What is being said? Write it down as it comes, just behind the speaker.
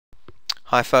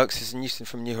Hi folks, this is Newson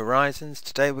from New Horizons.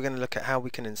 Today we're going to look at how we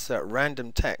can insert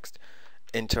random text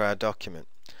into our document.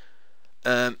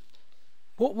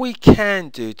 What we can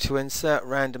do to insert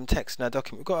random text in our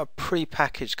document, we've got a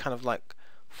pre-packaged kind of like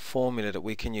formula that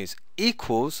we can use.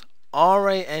 Equals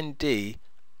RAND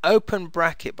open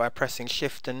bracket by pressing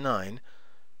Shift and 9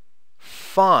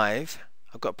 5,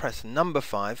 I've got to press number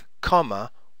 5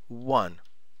 comma 1.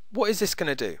 What is this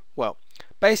going to do? Well,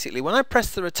 basically when I press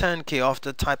the return key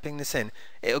after typing this in,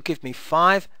 it'll give me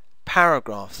 5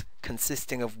 paragraphs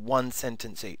consisting of one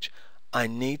sentence each. I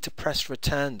need to press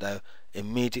return though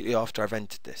immediately after I've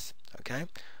entered this. Okay,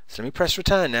 so let me press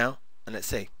return now and let's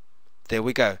see. There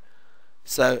we go.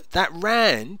 So that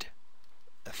rand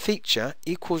feature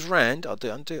equals rand,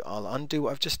 I'll undo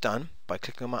what I've just done by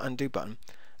clicking on my undo button,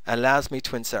 allows me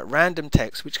to insert random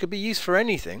text which could be used for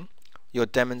anything you're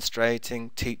demonstrating,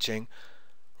 teaching,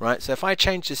 right? So if I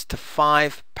change this to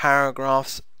 5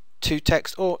 paragraphs, 2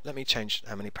 text, or let me change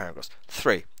how many paragraphs,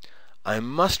 3. I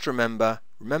must remember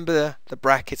the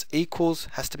brackets, equals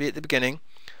has to be at the beginning,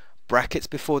 brackets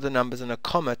before the numbers and a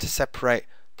comma to separate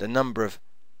the number of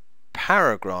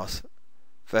paragraphs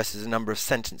versus the number of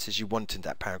sentences you want in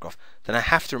that paragraph. Then I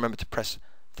have to remember to press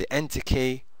the enter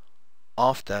key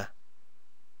after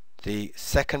the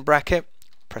second bracket,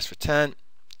 press return,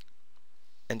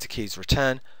 enter keys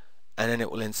return, and then it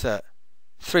will insert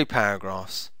 3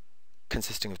 paragraphs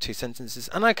consisting of 2 sentences,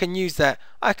 and I can use that,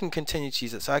 I can continue to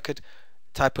use it. So I could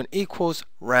type on equals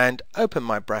rand, open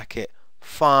my bracket,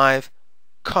 5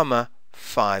 comma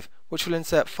 5, which will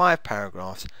insert 5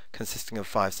 paragraphs consisting of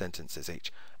 5 sentences each,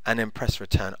 and then press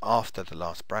return after the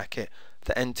last bracket,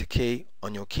 the enter key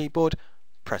on your keyboard,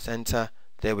 press enter,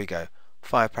 there we go,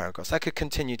 5 paragraphs. I could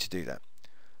continue to do that.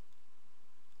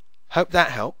 Hope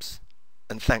that helps,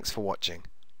 and thanks for watching.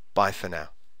 Bye for now.